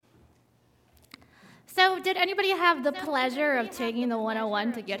did anybody have the pleasure of taking the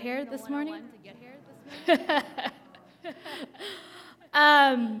 101 to get here this morning?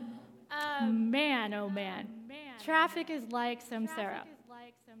 Man, oh man. Traffic is like samsara.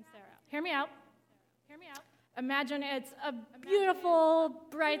 Hear me out. Imagine it's a beautiful,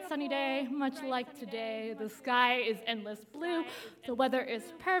 bright, sunny day, much like today. The sky is endless blue, the weather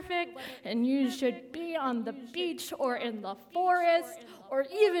is perfect, and you should be on the beach or in the forest or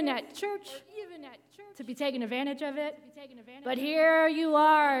even at church to be taking advantage of it. But here you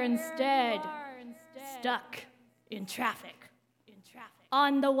are instead, stuck in traffic.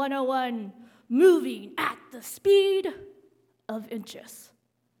 On the 101, moving at the speed of inches.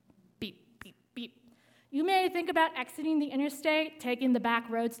 You may think about exiting the interstate, taking the back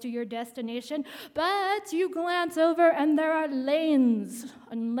roads to your destination, but you glance over and there are lanes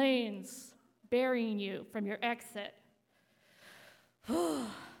and lanes burying you from your exit.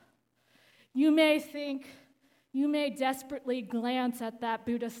 You may desperately glance at that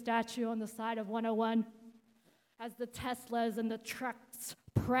Buddha statue on the side of 101 as the Teslas and the trucks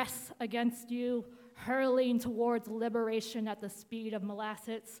press against you, hurling towards liberation at the speed of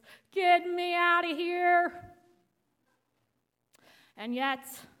molasses. Get me out of here! And yet,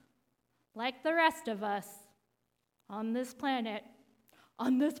 like the rest of us on this planet,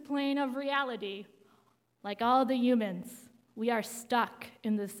 on this plane of reality, like all the humans, we are stuck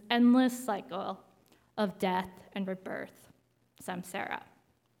in this endless cycle of death and rebirth, samsara.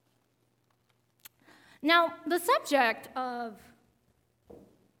 Now, the subject of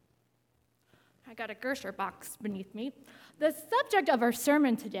I got a Gersher box beneath me. The subject of our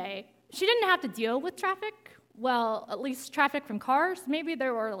sermon today, she didn't have to deal with traffic. Well, at least traffic from cars. Maybe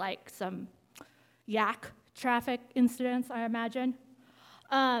there were like some yak traffic incidents, I imagine.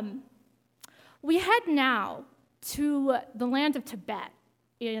 We head now to the land of Tibet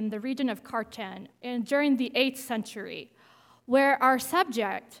in the region of Khartoum and during the 8th century, where our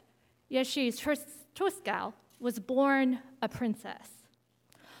subject, Yeshe Tuskal, was born a princess.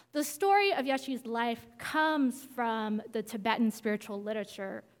 The story of Yeshe's life comes from the Tibetan spiritual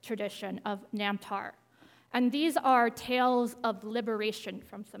literature tradition of Namtar. And these are tales of liberation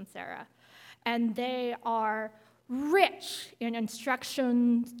from samsara. And they are rich in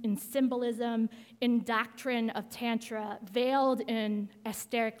instructions, in symbolism, in doctrine of Tantra, veiled in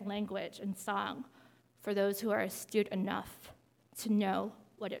aesthetic language and song for those who are astute enough to know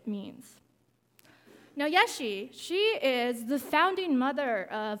what it means. Now, Yeshe, she is the founding mother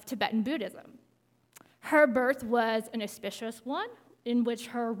of Tibetan Buddhism. Her birth was an auspicious one, in which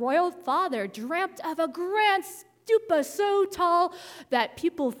her royal father dreamt of a grand stupa so tall that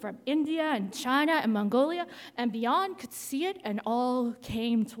people from India and China and Mongolia and beyond could see it and all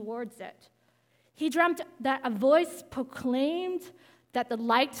came towards it. He dreamt that a voice proclaimed that the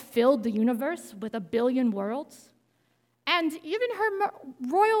light filled the universe with 1 billion worlds. And even her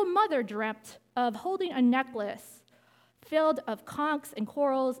royal mother dreamt of holding a necklace filled of conchs and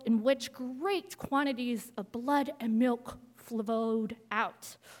corals in which great quantities of blood and milk flowed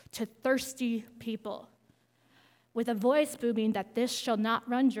out to thirsty people, with a voice booming that this shall not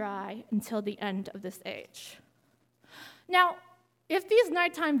run dry until the end of this age. Now, if these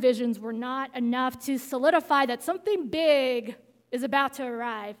nighttime visions were not enough to solidify that something big is about to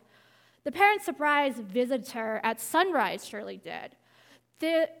arrive, the parent surprise visitor at sunrise surely did.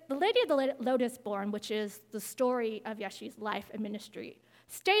 The Lady of the Lotus Born, which is the story of Yeshe's life and ministry,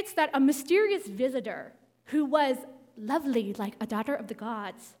 states that a mysterious visitor who was lovely like a daughter of the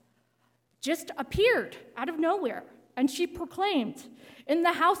gods just appeared out of nowhere, and she proclaimed, "In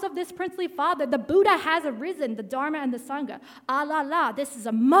the house of this princely father, the Buddha has arisen, the Dharma and the Sangha. Ah la la, this is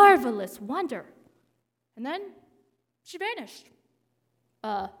a marvelous wonder." And then she vanished.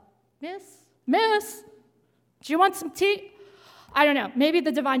 Miss, do you want some tea? I don't know, maybe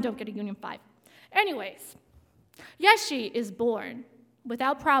the divine don't get a Union 5. Anyways, Yeshe is born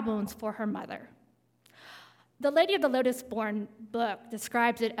without problems for her mother. The Lady of the Lotus Born book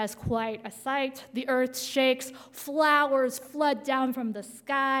describes it as quite a sight. The earth shakes, flowers flood down from the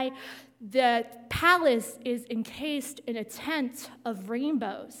sky. The palace is encased in a tent of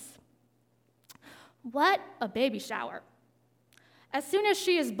rainbows. What a baby shower. As soon as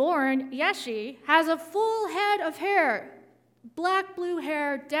she is born, Yeshe has a full head of hair, black blue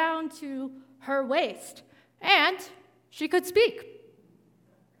hair down to her waist, and she could speak.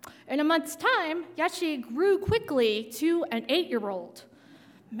 In a month's time, Yeshe grew quickly to an 8-year-old.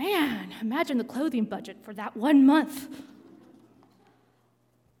 Man, imagine the clothing budget for that 1 month.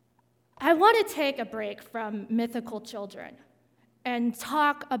 I want to take a break from mythical children and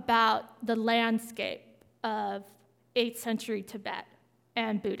talk about the landscape of 8th century Tibet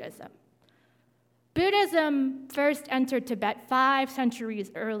and Buddhism. Buddhism first entered Tibet 5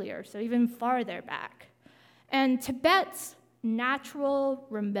 centuries earlier, so even farther back. And Tibet's natural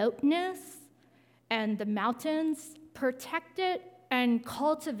remoteness and the mountains protected and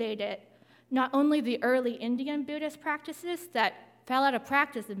cultivated not only the early Indian Buddhist practices that fell out of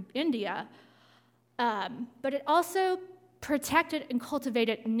practice in India, but it also protected and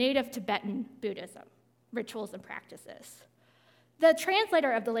cultivated native Tibetan Buddhism, rituals and practices. The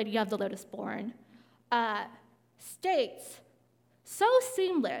translator of The Lady of the Lotus Born states, "So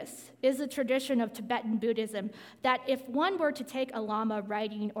seamless is the tradition of Tibetan Buddhism that if one were to take a Lama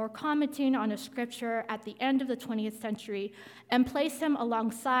writing or commenting on a scripture at the end of the 20th century and place him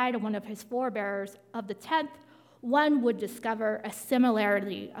alongside one of his forebearers of the 10th, one would discover a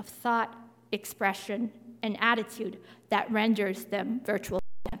similarity of thought, expression, and attitude that renders them virtual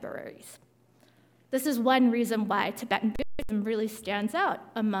contemporaries." This is one reason why Tibetan Buddhism really stands out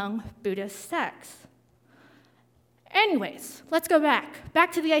among Buddhist sects. Anyways, let's go back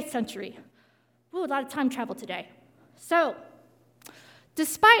to the 8th century. Ooh, a lot of time travel today. So,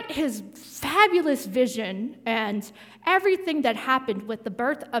 despite his fabulous vision and everything that happened with the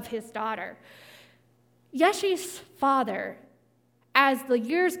birth of his daughter, Yeshe's father, as the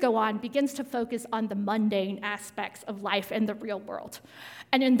years go on, begins to focus on the mundane aspects of life in the real world.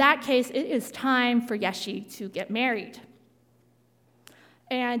 And in that case, it is time for Yeshe to get married.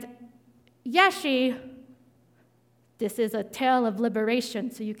 And Yeshe, this is a tale of liberation,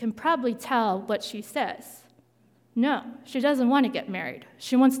 so you can probably tell what she says. No, she doesn't want to get married.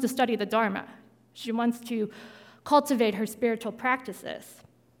 She wants to study the Dharma. She wants to cultivate her spiritual practices.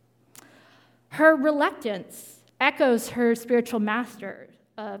 Her reluctance echoes her spiritual master,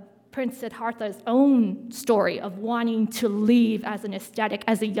 Prince Siddhartha's own story of wanting to leave as an ascetic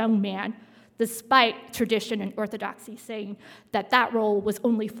as a young man, despite tradition and orthodoxy saying that that role was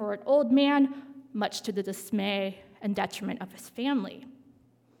only for an old man, much to the dismay and detriment of his family.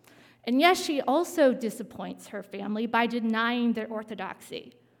 And yes, she also disappoints her family by denying their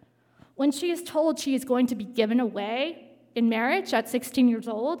orthodoxy. When she is told she is going to be given away in marriage at 16 years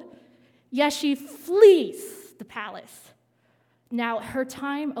old, yes, she flees the palace. Now, her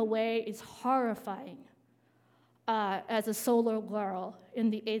time away is horrifying as a solo girl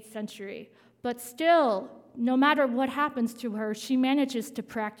in the 8th century, but still, no matter what happens to her, she manages to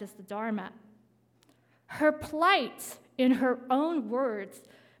practice the Dharma. Her plight, in her own words,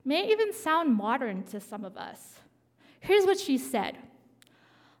 may even sound modern to some of us. Here's what she said: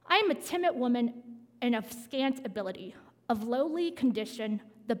 "I am a timid woman and of scant ability, of lowly condition,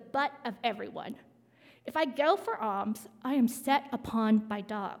 the butt of everyone. If I go for alms, I am set upon by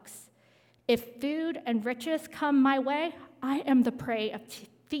dogs. If food and riches come my way, I am the prey of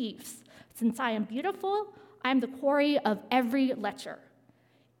thieves. Since I am beautiful, I am the quarry of every lecher.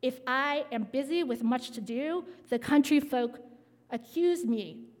 If I am busy with much to do, the country folk accuse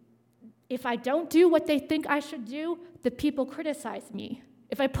me. If I don't do what they think I should do, the people criticize me.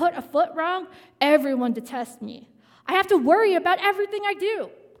 If I put a foot wrong, everyone detests me. I have to worry about everything I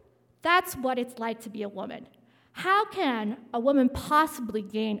do." That's what it's like to be a woman. How can a woman possibly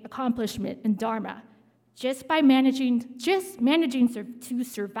gain accomplishment in Dharma? Just managing to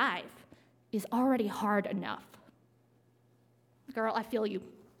survive is already hard enough. Girl, I feel you.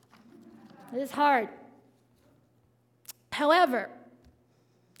 It is hard. However,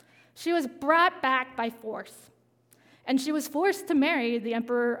 she was brought back by force, and she was forced to marry the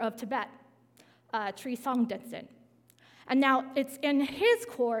Emperor of Tibet, Trisong Detsen. And now it's in his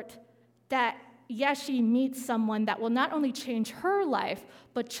court that Yeshe meets someone that will not only change her life,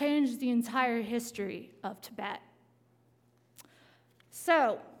 but change the entire history of Tibet.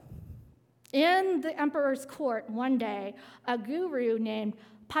 So, in the emperor's court one day, a guru named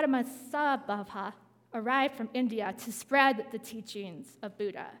Padmasambhava arrived from India to spread the teachings of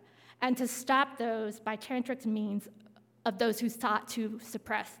Buddha and to stop those by tantric means of those who sought to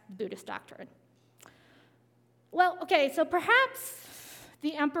suppress Buddhist doctrine. Well, okay, so perhaps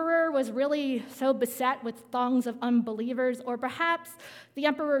the emperor was really so beset with throngs of unbelievers, or perhaps the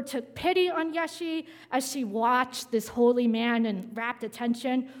emperor took pity on Yeshe as she watched this holy man in rapt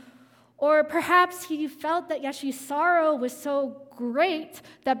attention, or perhaps he felt that Yeshe's sorrow was so great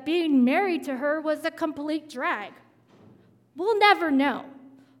that being married to her was a complete drag. We'll never know.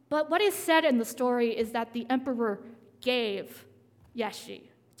 But what is said in the story is that the emperor gave Yeshe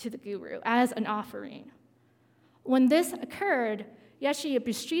to the guru as an offering. When this occurred, Yeshe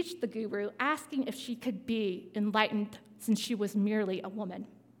beseeched the guru, asking if she could be enlightened since she was merely a woman.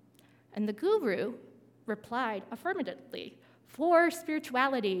 And the guru replied affirmatively, "For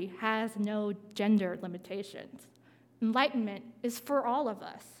spirituality has no gender limitations. Enlightenment is for all of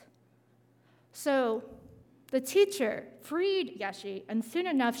us." So the teacher freed Yeshi, and soon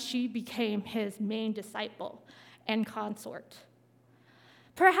enough she became his main disciple and consort.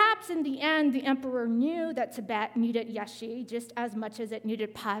 Perhaps in the end, the emperor knew that Tibet needed Yeshi just as much as it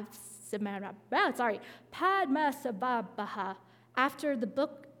needed Padmasambhava.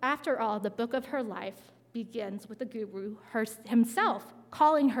 After all, the book of her life begins with the guru himself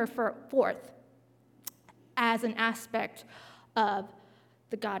calling her forth as an aspect of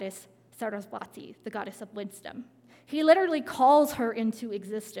the goddess Saraswati, the goddess of wisdom. He literally calls her into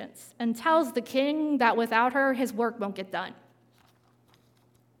existence and tells the king that without her, his work won't get done.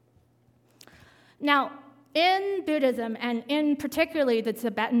 Now, in Buddhism, and in particularly the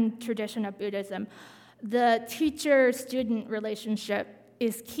Tibetan tradition of Buddhism, the teacher-student relationship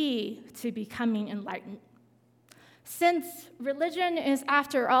is key to becoming enlightened. Since religion is,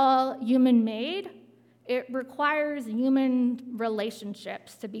 after all, human-made, it requires human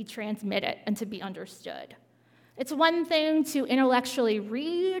relationships to be transmitted and to be understood. It's one thing to intellectually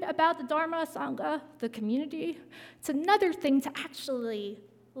read about the Dharma, Sangha, the community. It's another thing to actually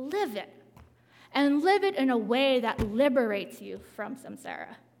live it, and live it in a way that liberates you from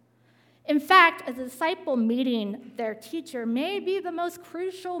samsara. In fact, a disciple meeting their teacher may be the most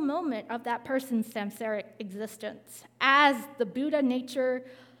crucial moment of that person's samsaric existence, as the Buddha nature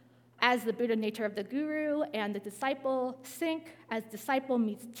of the guru and the disciple sync, as disciple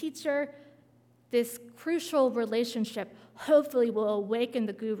meets teacher. This crucial relationship hopefully will awaken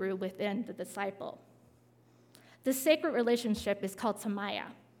the guru within the disciple. This sacred relationship is called samaya.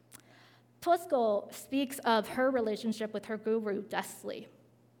 Tosko speaks of her relationship with her guru thusly.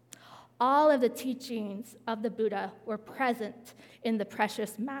 All of the teachings of the Buddha were present in the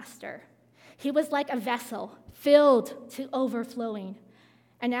precious master. He was like a vessel filled to overflowing.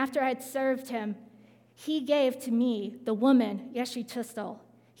 And after I had served him, he gave to me, the woman, Yeshi Tustel.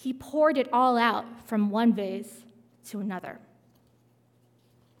 He poured it all out from one vase to another.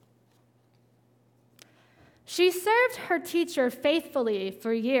 She served her teacher faithfully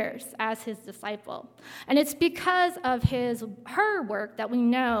for years as his disciple. And it's because of her work that we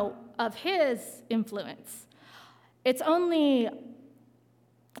know of his influence. Yet only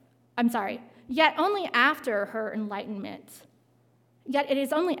after her enlightenment. Yet it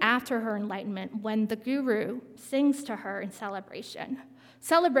is only after her enlightenment when the guru sings to her in celebration,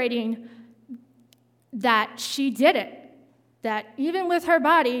 celebrating that she did it, that even with her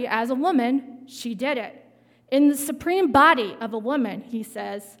body as a woman, she did it. In the supreme body of a woman, he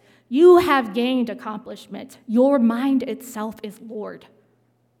says, you have gained accomplishment. Your mind itself is Lord.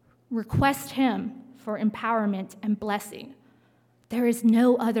 Request him for empowerment and blessing. There is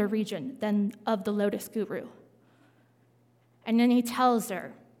no other region than of the Lotus Guru. And then he tells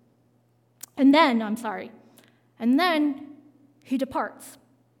her, and then he departs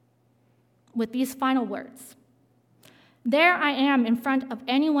with these final words. There I am in front of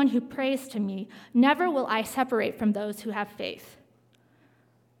anyone who prays to me. Never will I separate from those who have faith.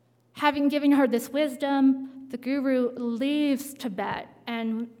 Having given her this wisdom, the guru leaves Tibet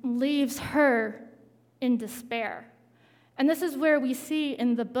and leaves her in despair. And this is where we see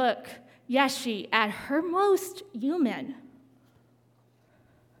in the book Yeshi at her most human.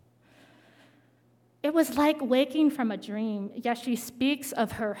 It was like waking from a dream. Yeshi speaks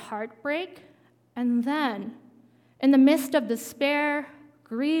of her heartbreak, and then, in the midst of despair,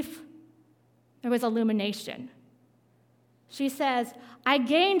 grief, there was illumination. She says, I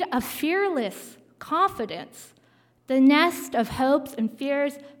gained a fearless confidence. The nest of hopes and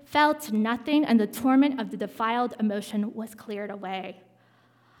fears fell to nothing, and the torment of the defiled emotion was cleared away.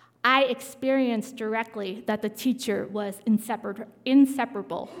 I experienced directly that the teacher was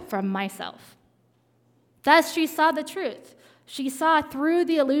inseparable from myself. Thus, she saw the truth. She saw through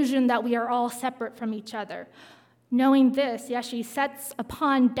the illusion that we are all separate from each other. Knowing this, Yeshi sets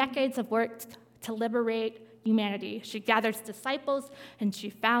upon decades of work to liberate humanity. She gathers disciples, and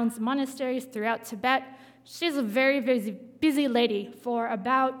she founds monasteries throughout Tibet. She's a very, very busy lady for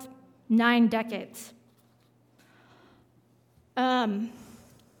about 9 decades. I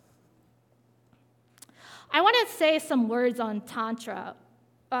want to say some words on Tantra,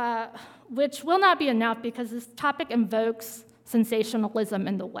 which will not be enough because this topic invokes sensationalism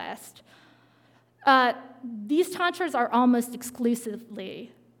in the West. These tantras are almost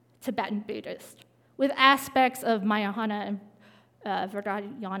exclusively Tibetan Buddhist, with aspects of Mahayana and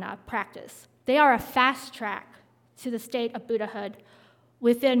Vajrayana practice. They are a fast track to the state of Buddhahood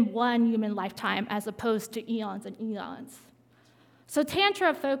within one human lifetime, as opposed to eons and eons. So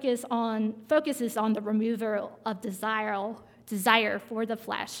Tantra focuses on the removal of desire for the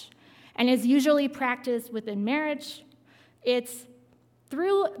flesh, and is usually practiced within marriage. It's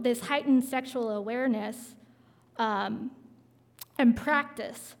Through this heightened sexual awareness and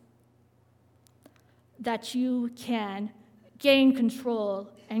practice, that you can gain control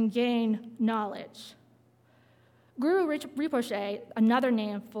and gain knowledge. Guru Rinpoche, another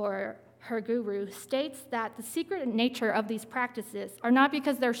name for her guru, states that the secret nature of these practices are not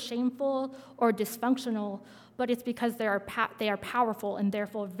because they're shameful or dysfunctional, but it's because they are powerful and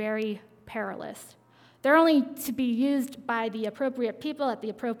therefore very perilous. They're only to be used by the appropriate people at the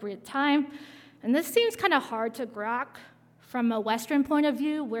appropriate time. And this seems kind of hard to grok from a Western point of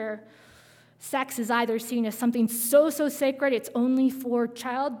view, where sex is either seen as something so sacred it's only for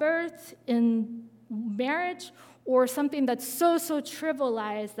childbirth in marriage, or something that's so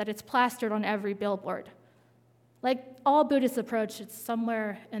trivialized that it's plastered on every billboard. Like all Buddhist approach, it's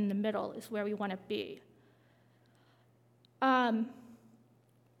somewhere in the middle is where we want to be. The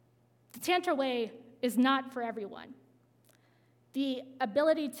Tantra way is not for everyone. The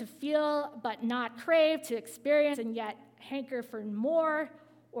ability to feel but not crave, to experience and yet hanker for more,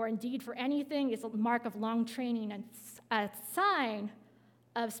 or indeed for anything, is a mark of long training and a sign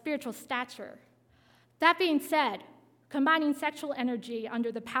of spiritual stature. That being said, combining sexual energy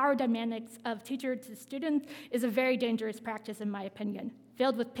under the power dynamics of teacher to student is a very dangerous practice, in my opinion,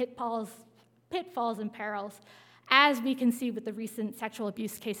 filled with pitfalls and perils, as we can see with the recent sexual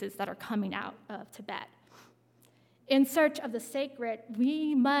abuse cases that are coming out of Tibet. In search of the sacred,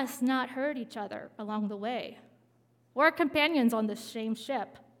 we must not hurt each other along the way. We're companions on this same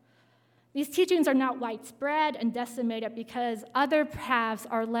ship. These teachings are not widespread and decimated because other paths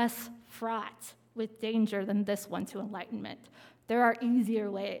are less fraught with danger than this one to enlightenment. There are easier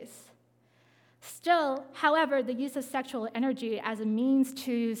ways. Still, however, the use of sexual energy as a means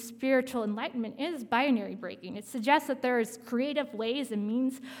to spiritual enlightenment is binary breaking. It suggests that there is creative ways and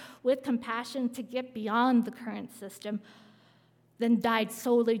means with compassion to get beyond the current system than died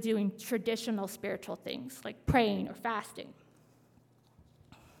solely doing traditional spiritual things like praying or fasting.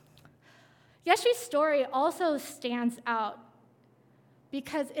 Yeshe's story also stands out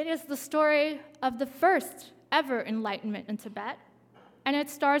because it is the story of the first ever enlightenment in Tibet, and it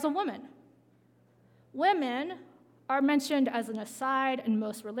stars a woman. Women are mentioned as an aside in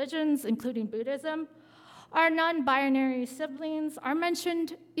most religions, including Buddhism. Our non-binary siblings are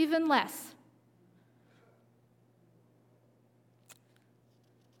mentioned even less.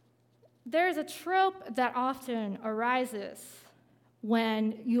 There's a trope that often arises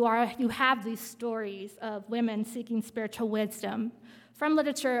when you have these stories of women seeking spiritual wisdom from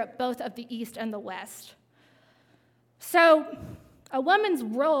literature both of the East and the West. So, a woman's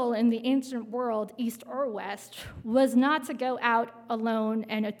role in the ancient world, East or West, was not to go out alone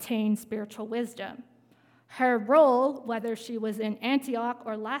and attain spiritual wisdom. Her role, whether she was in Antioch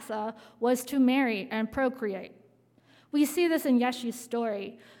or Lhasa, was to marry and procreate. We see this in Yeshe's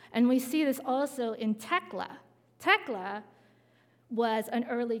story, and we see this also in Tekla. Tekla was an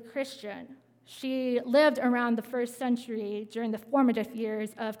early Christian. She lived around the 1st century during the formative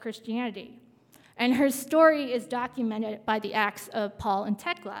years of Christianity. And her story is documented by the Acts of Paul and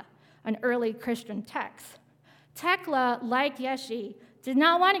Tekla, an early Christian text. Tekla, like Yeshe, did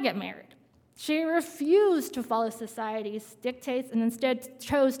not want to get married. She refused to follow society's dictates and instead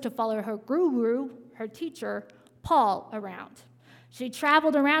chose to follow her guru, her teacher, Paul, around. She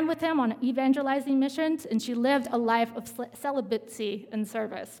traveled around with him on evangelizing missions, and she lived a life of celibacy and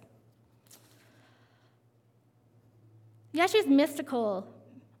service. Yeshe's mythical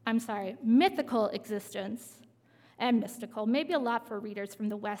existence, and mystical, maybe a lot for readers from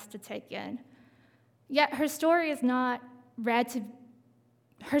the West to take in. Yet her story is not meant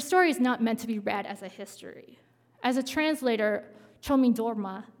to be read as a history. As a translator, Chomi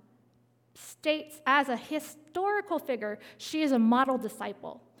Dorma states, as a historical figure, she is a model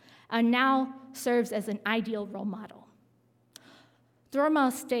disciple and now serves as an ideal role model.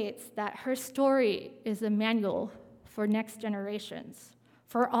 Dorma states that her story is a manual for next generations,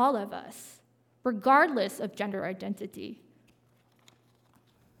 for all of us, regardless of gender identity.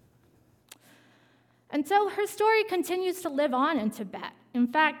 And so her story continues to live on in Tibet. In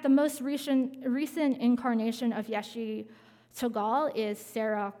fact, the most recent incarnation of Yeshe Tsogyal is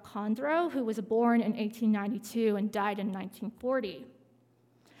Sarah Kondro, who was born in 1892 and died in 1940.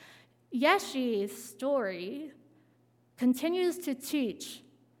 Yeshe's story continues to teach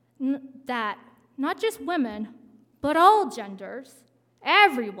that not just women, but all genders,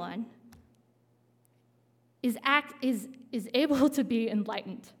 everyone, is able to be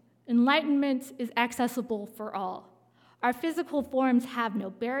enlightened. Enlightenment is accessible for all. Our physical forms have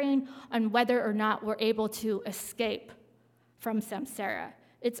no bearing on whether or not we're able to escape from samsara.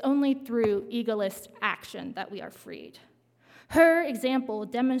 It's only through egoless action that we are freed. Her example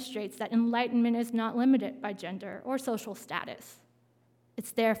demonstrates that enlightenment is not limited by gender or social status.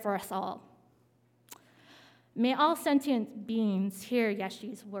 It's there for us all. May all sentient beings hear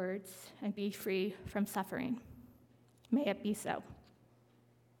Yeshe's words and be free from suffering. May it be so.